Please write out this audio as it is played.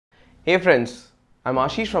Hey friends, I'm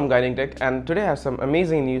Ashish from Guiding Tech and today I have some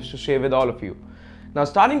amazing news to share with all of you. Now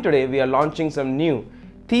starting today we are launching some new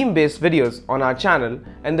theme-based videos on our channel,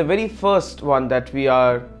 and the very first one that we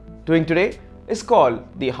are doing today is called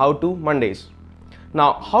the How To Mondays.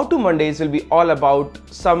 Now How To Mondays will be all about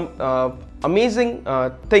some amazing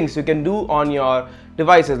things you can do on your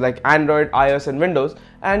devices like Android, iOS and Windows,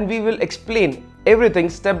 and we will explain everything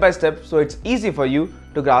step by step so it's easy for you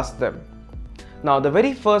to grasp them. Now the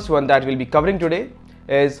very first one that we'll be covering today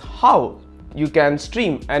is how you can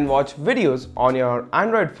stream and watch videos on your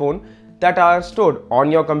Android phone that are stored on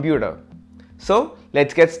your computer. So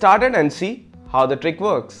let's get started and see how the trick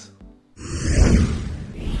works.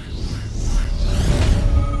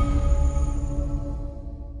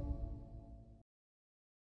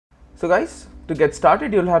 So guys, to get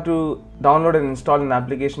started you'll have to download and install an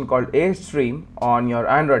application called Airstream on your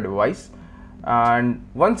Android device. And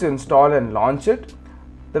once you install and launch it,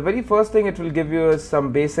 the very first thing it will give you is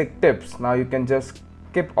some basic tips. Now you can just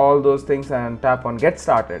skip all those things and tap on get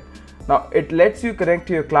started. Now it lets you connect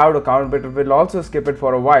to your cloud account, but it will also skip it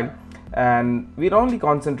for a while, and we'll only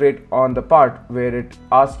concentrate on the part where it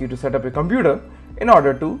asks you to set up a computer in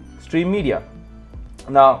order to stream media.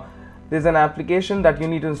 Now there's an application that you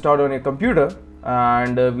need to install on your computer,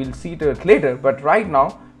 and we'll see to it later, but right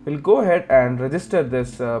now we'll go ahead and register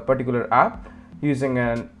this particular app using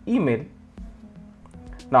an email.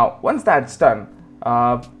 Now once that's done,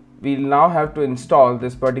 we'll now have to install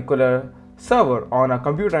this particular server on our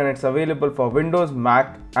computer, and it's available for Windows,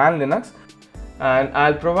 Mac and Linux, and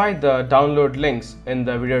I'll provide the download links in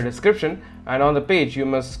the video description, and on the page you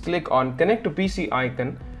must click on connect to PC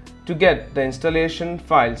icon to get the installation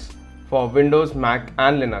files for Windows, Mac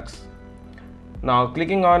and Linux. Now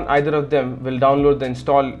clicking on either of them will download the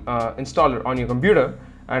installer on your computer,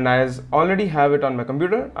 and as already have it on my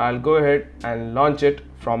computer, I'll go ahead and launch it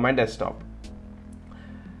from my desktop.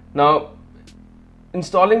 Now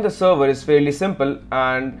installing the server is fairly simple,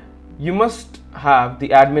 and you must have the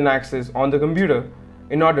admin access on the computer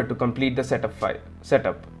in order to complete the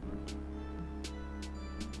setup.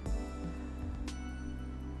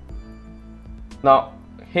 Now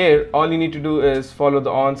here all you need to do is follow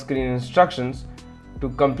the on-screen instructions to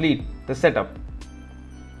complete the setup.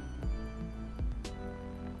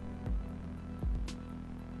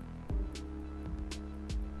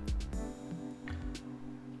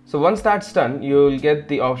 So once that's done, you'll get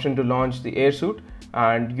the option to launch the AirSuite,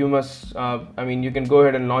 and you must you can go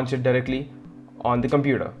ahead and launch it directly on the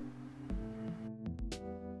computer.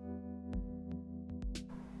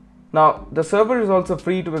 Now the server is also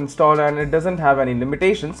free to install, and it doesn't have any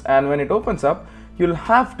limitations, and when it opens up you'll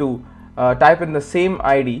have to type in the same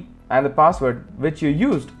ID and the password which you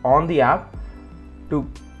used on the app to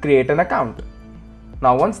create an account.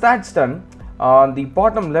 Now once that's done, on the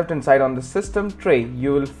bottom left hand side on the system tray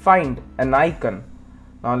you will find an icon.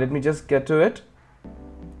 Now let me just get to it,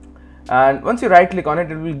 and once you right click on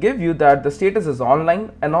it, it will give you that the status is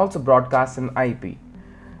online and also broadcast an IP.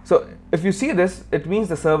 So if you see this, it means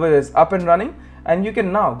the server is up and running, and you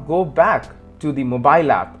can now go back to the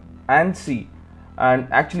mobile app and see and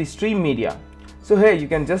actually stream media. So here you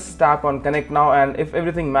can just tap on connect now, and if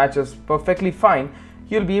everything matches perfectly fine,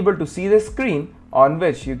 you'll be able to see the screen on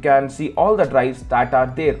which you can see all the drives that are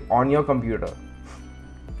there on your computer.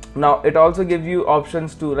 Now it also gives you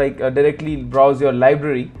options to directly browse your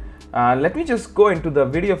library. Let me just go into the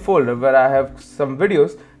video folder where I have some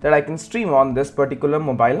videos that I can stream on this particular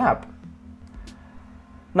mobile app.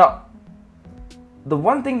 Now the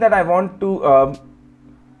one thing that I want to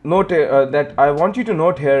you to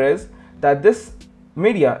note here is that this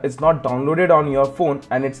media is not downloaded on your phone,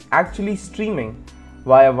 and it's actually streaming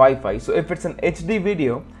via Wi-Fi. So if it's an HD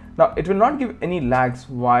video, now it will not give any lags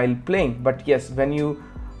while playing, but yes, when you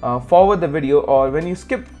forward the video or when you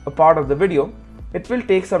skip a part of the video, it will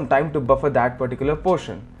take some time to buffer that particular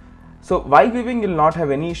portion. So while viewing you'll not have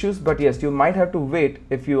any issues, but yes, you might have to wait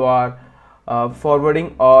if you are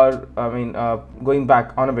forwarding or going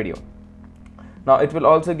back on a video. Now it will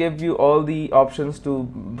also give you all the options to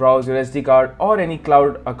browse your SD card or any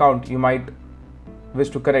cloud account you might wish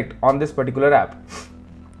to connect on this particular app.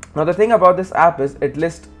 Now the thing about this app is it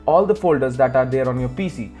lists all the folders that are there on your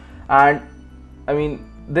PC, and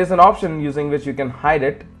there's an option using which you can hide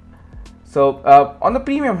it. So on the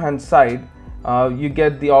premium hand side, you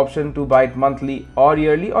get the option to buy it monthly or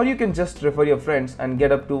yearly, or you can just refer your friends and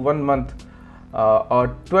get up to 1 month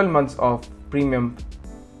or 12 months of premium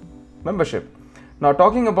membership. Now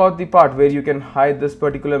talking about the part where you can hide this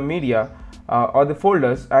particular media or the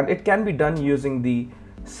folders, and it can be done using the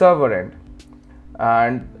server end,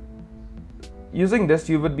 and using this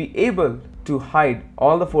you would be able to hide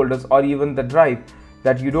all the folders or even the drive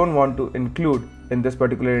that you don't want to include in this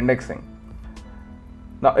particular indexing.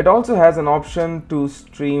 Now it also has an option to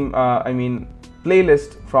stream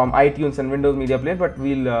playlist from iTunes and Windows Media Player, but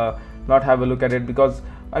we'll not have a look at it because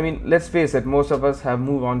let's face it, most of us have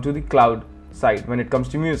moved on to the cloud side when it comes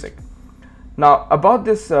to music. Now about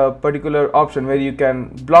this particular option where you can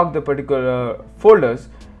block the particular folders,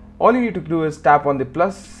 all you need to do is tap on the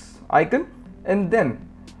plus icon and then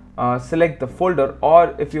select the folder,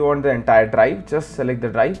 or if you want the entire drive, just select the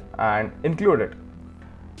drive and include it.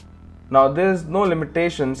 Now there's no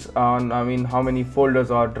limitations on how many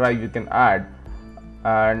folders or drive you can add,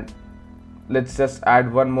 and let's just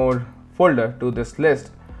add one more folder to this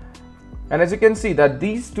list. And as you can see that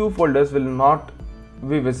these two folders will not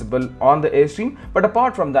be visible on the Airstream, but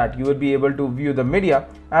apart from that you will be able to view the media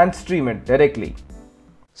and stream it directly.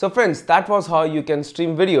 So friends, that was how you can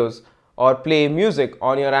stream videos or play music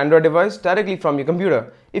on your Android device directly from your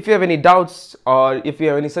computer. If you have any doubts, or if you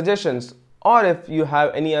have any suggestions, or if you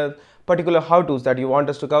have any particular how-tos that you want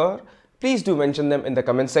us to cover, please do mention them in the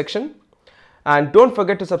comment section. And don't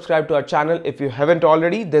forget to subscribe to our channel if you haven't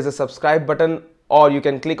already. There's a subscribe button, or you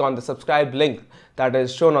can click on the subscribe link that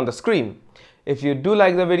is shown on the screen. If you do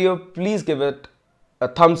like the video, please give it a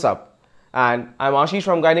thumbs up. And I'm Ashish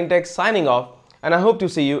from Guiding Tech signing off, and I hope to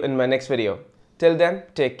see you in my next video. Till then,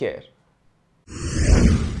 take care.